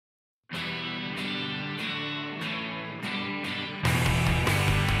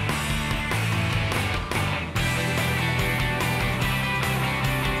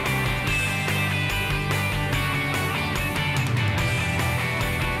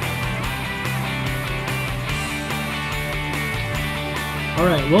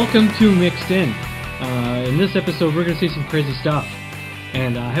Alright, welcome to Mixed In. In this episode, we're going to see some crazy stuff.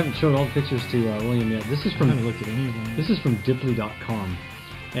 And I haven't showed all the pictures to William yet. This is from Dipley.com.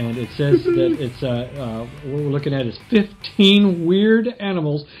 And it says that it's what we're looking at is 15 weird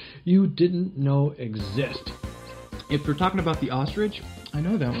animals you didn't know exist. If we're talking about the ostrich, I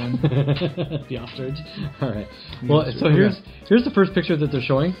know that one. The ostrich. Alright. Well, so here's the first picture that they're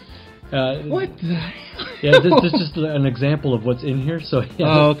showing. What the hell? Yeah, this is just an example of what's in here. So yeah.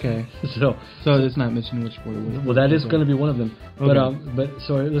 Oh, okay. So it's not mentioning which one. Well, that is going to be one of them. Okay. But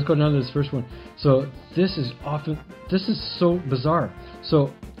so let's go down to this first one. So this is so bizarre.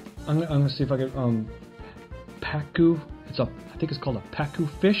 So I'm gonna see if I can pacu. I think it's called a pacu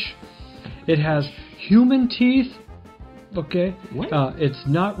fish. It has human teeth. Okay. What? It's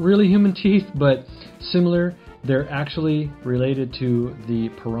not really human teeth, but similar. They're actually related to the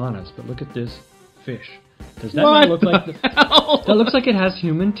piranhas. But look at this fish. Does that not look like that looks like it has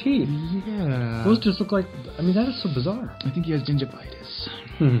human teeth? Yeah. Those just look like. I mean, that is so bizarre. I think he has gingivitis.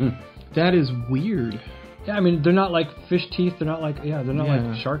 That is weird. Yeah, I mean, they're not like fish teeth. They're not like they're not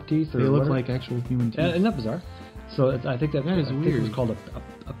like shark teeth. Or they look whatever. like actual human teeth. Isn't that bizarre? So I think that is weird. It was called a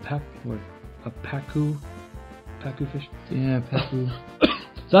pacu fish. Yeah, pacu.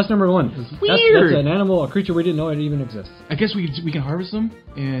 So that's number one. Weird. That's an animal, a creature we didn't know it even exists. I guess we can harvest them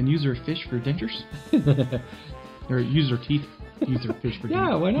and use their fish for dentures. Or use their teeth. Use their fish for dentures.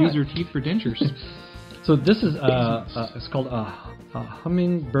 Yeah, why not? Use their teeth for dentures. So this is it's called a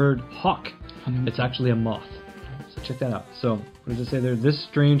hummingbird hawk. It's actually a moth. So check that out. So what does it say there? This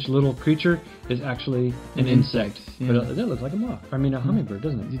strange little creature is actually an insect. Yeah. But that looks like a moth. I mean a hummingbird,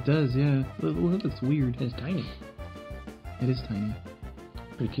 doesn't it? It does, yeah. It looks weird. It's tiny. It is tiny.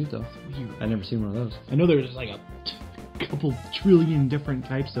 Pretty cute though. It's weird. I've never seen one of those. I know there's like a couple trillion different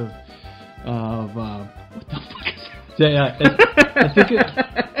types of what the fuck is that? Yeah. I think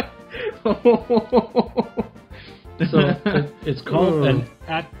it's called an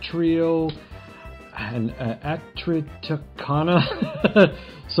Atriticana.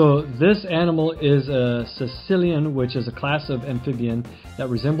 So this animal is a Sicilian, which is a class of amphibian that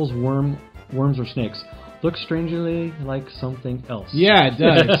resembles worms or snakes. Looks strangely like something else. Yeah, it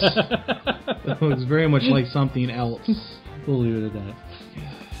does. It looks very much like something else. We'll leave it at that.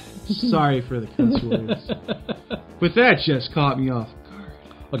 Sorry for the cuss words. But that just caught me off guard.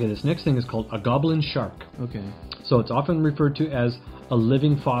 Okay, this next thing is called a goblin shark. Okay. So it's often referred to as a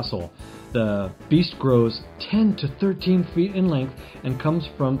living fossil. The beast grows 10 to 13 feet in length and comes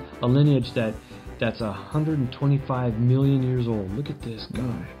from a lineage that's 125 million years old. Look at this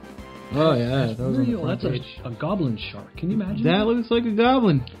guy. Oh yeah, that's real. That's a goblin shark. Can you imagine? That looks like a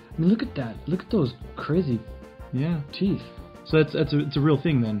goblin. I mean, look at that. Look at those crazy teeth. So it's a real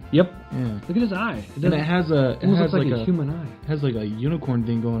thing then. Yep. Yeah. Look at his eye. It has looks like a human eye. It has like a unicorn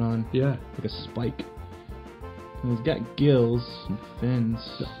thing going on. Yeah. Like a spike. And it's got gills and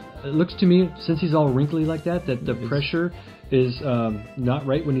fins. It looks to me, since he's all wrinkly like that the pressure is not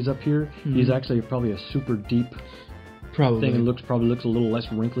right when he's up here. Mm-hmm. He's actually probably a super deep. Probably. Thing. It probably looks a little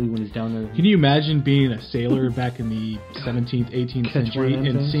less wrinkly when he's down there. Can you imagine being a sailor back in the 17th, 18th century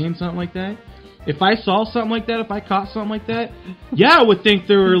and seeing something like that? If I saw something like that, if I caught something like that, I would think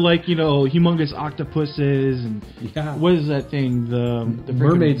there were like, humongous octopuses and what is that thing? The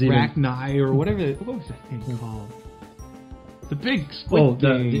mermaids arachni or whatever. What was that thing called? The big squid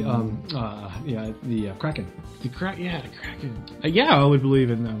thing. The kraken. The kraken. I would believe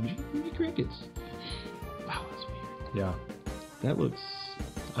in them. Crickets. Wow, that's weird. Yeah, that looks.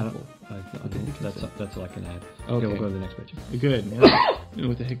 I don't. That's like an ad. Okay, we'll go to the next picture. Good. I don't know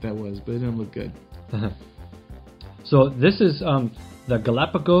what the heck that was, but it didn't look good. So this is the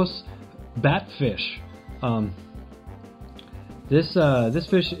Galapagos batfish. This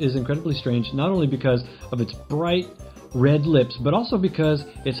fish is incredibly strange, not only because of its bright red lips, but also because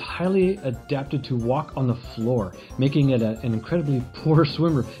it's highly adapted to walk on the floor, making it an incredibly poor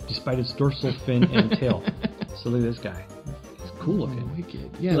swimmer despite its dorsal fin and tail. So look at this guy. He's cool looking.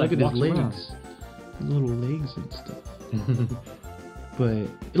 Wicked. Yeah, look at his legs. His little legs and stuff. But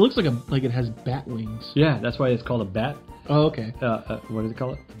it looks like it has bat wings. Yeah, that's why it's called a bat. Oh, okay. What do they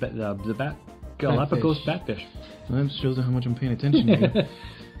call it? The bat. Galapagos batfish. Well, that shows how much I'm paying attention to.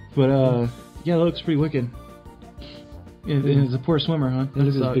 But it looks pretty wicked. And it's a poor swimmer, huh? Look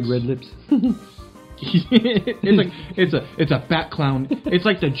at his big red lips. it's a bat clown. It's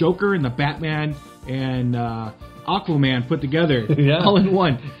like the Joker and the Batman and Aquaman put together, all in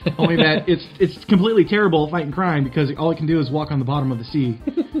one. Only that it's completely terrible at fighting crime because all it can do is walk on the bottom of the sea.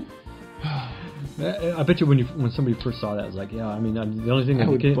 I bet you when somebody first saw that, it was like, yeah, I mean, the only thing I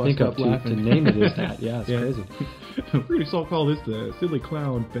would can bust think of up to laughing. name it is that. Yeah, it's crazy. We're going to call this the silly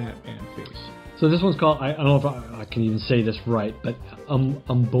clown Batman face. So this one's called, I don't know if I can even say this right, but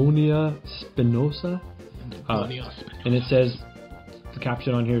Ambonia spinosa. And it says, the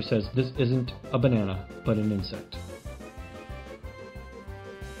caption on here says, "This isn't a banana, but an insect."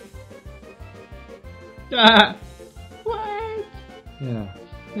 What? Yeah.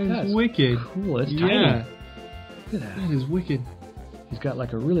 That's wicked. Cool. It's tiny. Yeah. Look at that. That is wicked. He's got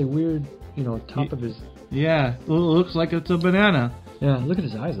like a really weird, top of his... Yeah. Looks like it's a banana. Yeah, look at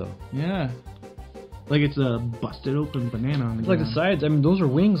his eyes though. Yeah. Like it's a busted open banana on the It's like the sides, I mean, those are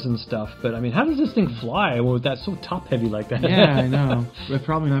wings and stuff, but I mean, how does this thing fly with that so top heavy like that? Yeah, I know. But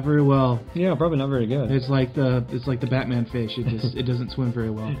probably not very well. Yeah, probably not very good. It's like the Batman fish. It doesn't swim very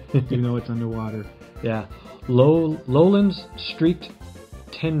well, even though it's underwater. Yeah. Lowlands streaked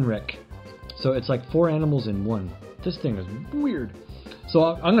tenrec. So it's like 4 animals in one. This thing is weird. So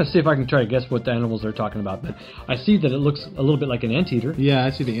I'm going to see if I can try to guess what the animals they're talking about. But I see that it looks a little bit like an anteater. Yeah,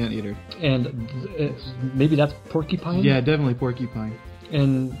 I see the anteater. And maybe that's porcupine? Yeah, definitely porcupine.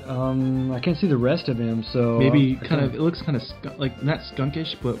 And I can't see the rest of him, so... Maybe it looks kind of like, not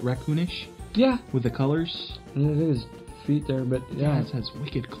skunkish, but raccoonish. Yeah. With the colors. And it is feet there, but yeah. It has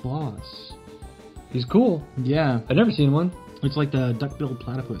wicked claws. He's cool. Yeah. I've never seen one. It's like the duck-billed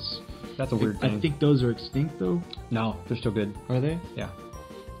platypus. That's a weird thing. I think those are extinct, though. No, they're still good. Are they? Yeah.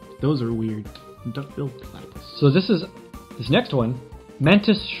 Those are weird. Duck-billed platypus. So this next one,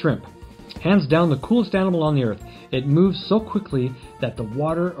 mantis shrimp. Hands down the coolest animal on the earth. It moves so quickly that the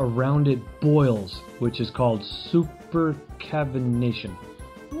water around it boils, which is called supercavination.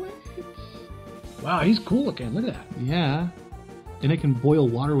 What? Wow, he's cool looking. Look at that. Yeah. And it can boil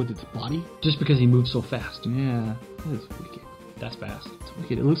water with its body? Just because he moves so fast. Yeah. That is wicked. That's fast. It's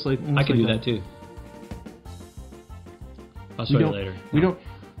wicked. It looks like... I can do that too. I'll show you later. We don't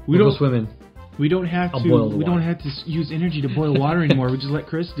go swimming. We don't have to. We don't have to use energy to boil water anymore. We just let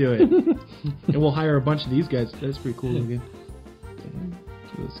Chris do it, and we'll hire a bunch of these guys. That's pretty cool looking. Okay.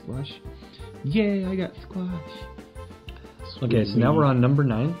 Squash. Yay! I got squash. Okay, so now we're on number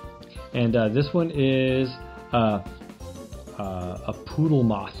 9, and this one is a poodle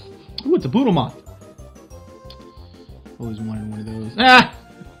moth. Ooh, it's a poodle moth. Always wanted one of those. Ah,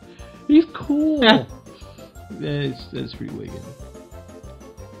 he's cool. Ah. That's pretty wicked.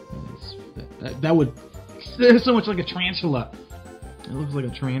 That would... It's so much like a tarantula. It looks like a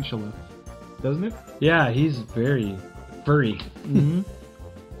tarantula. Doesn't it? Yeah, he's very furry. Mm-hmm.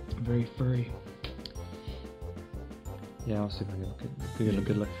 Very furry. Yeah, I'll see if I can get a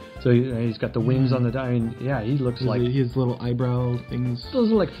good look. So he's got the wings on the... I mean, yeah, he looks like... His little eyebrow things.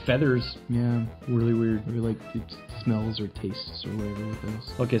 Those are like feathers. Yeah. Really weird. Or like it smells or tastes or whatever with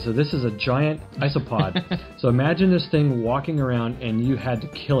those. Okay, so this is a giant isopod. So imagine this thing walking around and you had to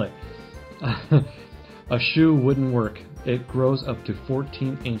kill it. A shoe wouldn't work. It grows up to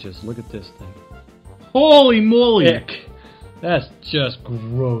 14 inches. Look at this thing. Holy moly! Ick. That's just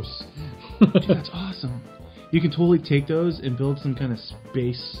gross. Dude, that's awesome. You can totally take those and build some kind of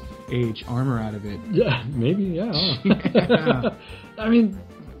space age armor out of it. Yeah, maybe, yeah. Yeah. I mean,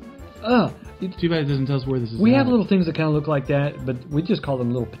 too bad it doesn't tell us where this is. We have little things that kind of look like that, but we just call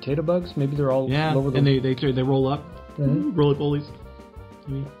them little potato bugs. Maybe they're all over the... and they roll up. Mm-hmm. Roll up bullies.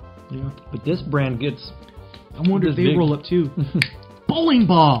 Yeah. But this brand gets... I wonder if they roll up too. Bowling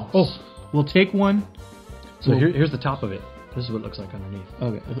balls! Oh. We'll take one. So here's the top of it. This is what it looks like underneath.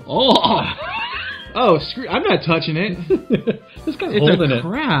 Okay. Oh! Oh, screw! I'm not touching it. This guy's holding it. It's a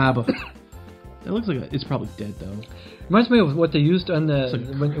crab. It looks like it's probably dead though. Reminds me of what they used on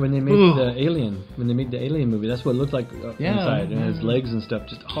when they made the Alien. When they made the Alien movie, that's what it looked like inside, and his legs and stuff.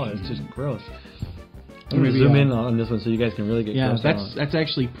 It's just gross. I'm gonna zoom in on this one so you guys can really get close. Yeah, that's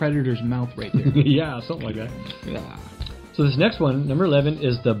actually Predator's mouth right there. Yeah, something like that. Yeah. So this next one, number 11,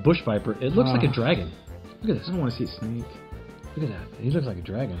 is the bush viper. It looks like a dragon. Look at this. I don't want to see a snake. Look at that. He looks like a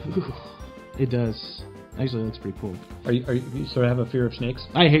dragon. It does. Actually, it looks pretty cool. Are you sort of have a fear of snakes?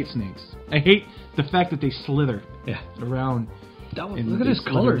 I hate snakes. I hate the fact that they slither around. Look at his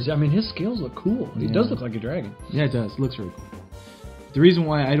colors. I mean, his scales look cool. He does look like a dragon. Yeah, it does. It looks really cool. The reason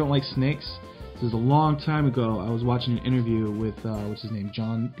why I don't like snakes is a long time ago, I was watching an interview with, what's his name?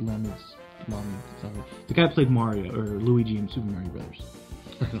 John Lemons. The guy who played Mario, or Luigi in Super Mario Brothers.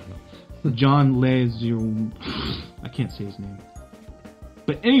 I don't know. John Lezium. I can't say his name.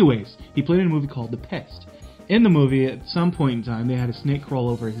 But anyways, he played in a movie called The Pest. In the movie, at some point in time, they had a snake crawl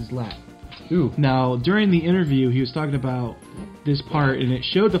over his lap. Ooh. Now, during the interview, he was talking about this part, and it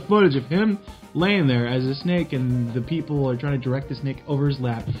showed the footage of him laying there as a snake, and the people are trying to direct the snake over his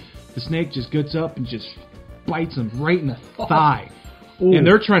lap. the snake just gets up and just bites him right in the thigh. Ooh. And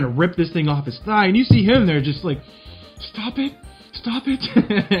they're trying to rip this thing off his thigh, and you see him there just like, stop it.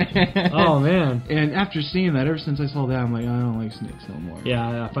 Oh, man. And after seeing that, ever since I saw that, I'm like, I don't like snakes no more.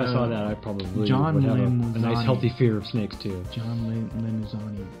 Yeah, if I saw that, I probably would have a Leguizamo. nice healthy fear of snakes too. John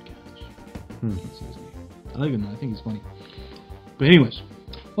Leguizamo. Gosh. I like him. I think he's funny. But anyways.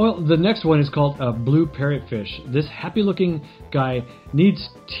 Well, the next one is called a blue parrotfish. This happy-looking guy needs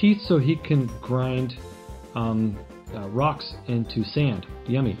teeth so he can grind rocks into sand.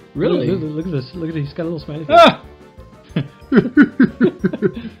 Yummy. Really? Look at this. Look at this. He's got a little smiley face. Ah!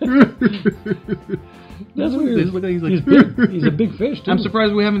 That's weird. Look like he's big. He's a big fish, too. I'm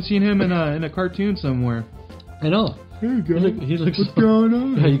surprised we haven't seen him in a cartoon somewhere. I know. There you go. He looks What's going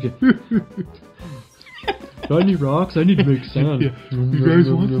on? Yeah, you can. Do I need rocks? I need to make sand. Yeah. You guys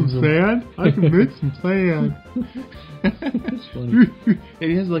want some sand? I can make some sand. That's funny.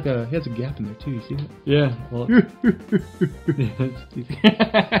 He has a gap in there too. You see that? Yeah. Well,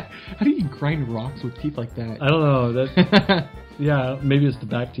 how do you grind rocks with teeth like that? I don't know. That. Yeah, maybe it's the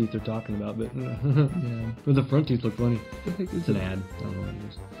back teeth they're talking about, but Yeah. But the front teeth look funny. It's an ad. I don't know what it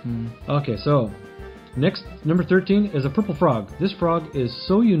is. Okay, so next, number 13 is a purple frog. This frog is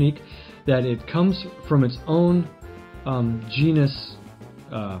so unique that it comes from its own genus.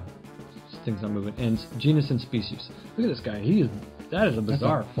 Thing's not moving. And genus and species. Look at this guy. That is a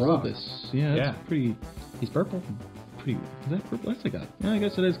bizarre frog. Yeah, that's pretty. He's purple. Pretty. Is that purple? That's like a. Yeah, I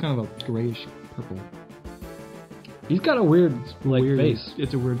guess it is kind of a grayish purple. He's got a weird face.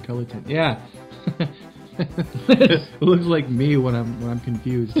 It's a weird color tint. Yeah. It looks like me when I'm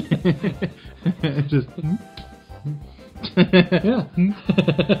confused. Just. Yeah.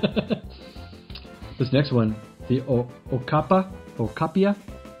 This next one, the Okapia.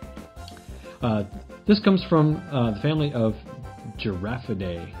 This comes from the family of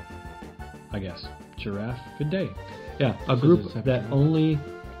Giraffidae, I guess. Giraffidae. Yeah, a group that only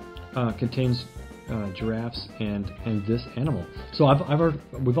contains giraffes and this animal. So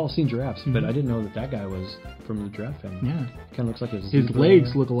we've all seen giraffes, but I didn't know that guy was from the giraffe family. Yeah, kind of looks like his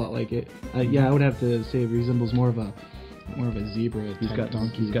legs look a lot like it. Yeah, I would have to say it resembles more of a zebra. He's got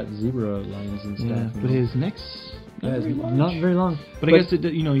zebra lines and stuff. Yeah, but his neck's not very long. But I guess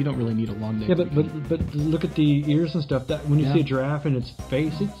you don't really need a long neck. Yeah, but look at the ears and stuff. That when you see a giraffe and its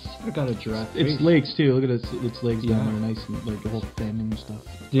face, it's got a giraffe face. Its legs too. Look at its legs down there, nice and like the whole fin and stuff.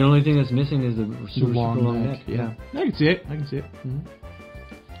 The only thing that's missing is the super long neck. Yeah, I can see it. Mm-hmm.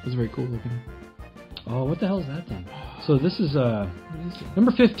 It's very cool looking. Oh, what the hell is that thing? So this is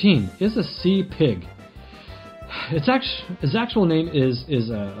number 15 is a sea pig. Its actual name is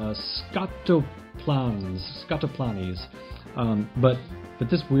Scatoplanes, but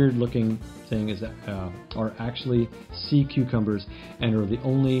this weird looking thing is that are actually sea cucumbers and are the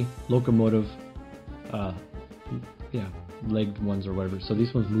only locomotive, legged ones or whatever. So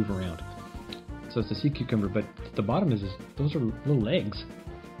these ones move around. So it's a sea cucumber, but the bottom those are little legs.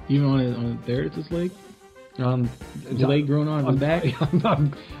 Even on it there, it's its leg. The leg growing on the back.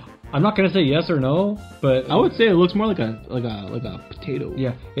 I'm not gonna say yes or no, but I would say it looks more like a potato.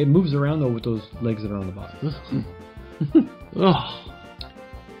 Yeah, it moves around though with those legs that are on the bottom. Oh,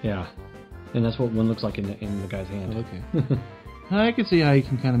 yeah, and that's what one looks like in the guy's hand. Okay, I can see how you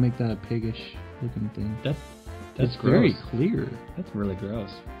can kind of make that a piggish looking thing. That's gross. Very clear. That's really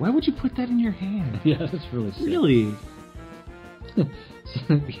gross. Why would you put that in your hand? Yeah, that's really sick. Really.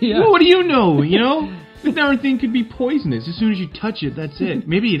 Yeah. Well, what do you know? You know, the darn thing could be poisonous. As soon as you touch it, that's it.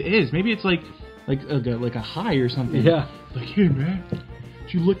 Maybe it is. Maybe it's like a high or something. Yeah. Like, hey man,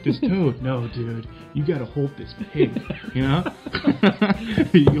 did you lick this toad? No, dude. You gotta hold this pig. You know?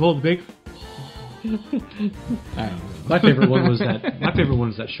 You hold the pig. I don't know. My favorite one was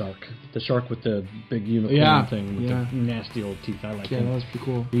that shark. The shark with the big unicorn thing with the nasty old teeth. I like him. Yeah, that was pretty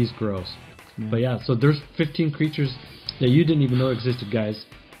cool. He's gross. Yeah. But yeah, so there's 15 creatures that you didn't even know existed, guys.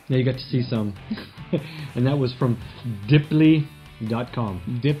 Now you got to see some. And that was from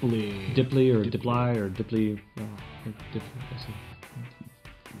Dipley.com. Dipley or Diply or Dipley.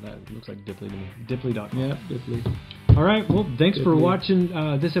 That looks like Dipley to me. Dipley.com. Yeah, Dipley. All right, well, thanks for watching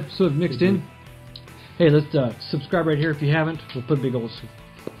this episode of Mixed In. Hey, let's subscribe right here if you haven't. We'll put a big old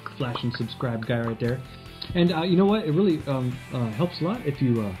flashing subscribe guy right there. And you know what? It really helps a lot if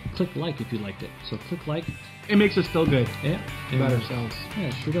you click like if you liked it. So click like. It makes us feel good. Yeah. About ourselves. Yeah,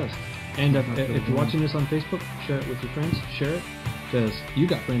 it sure does. And if you're watching this on Facebook, share it with your friends. Share it. Because you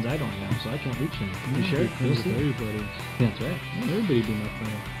got friends I don't have, so I can't reach them. You share it. With everybody. That's right. Everybody be my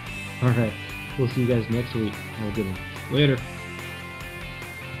friend. All right. We'll see you guys next week. Have a good one. Later.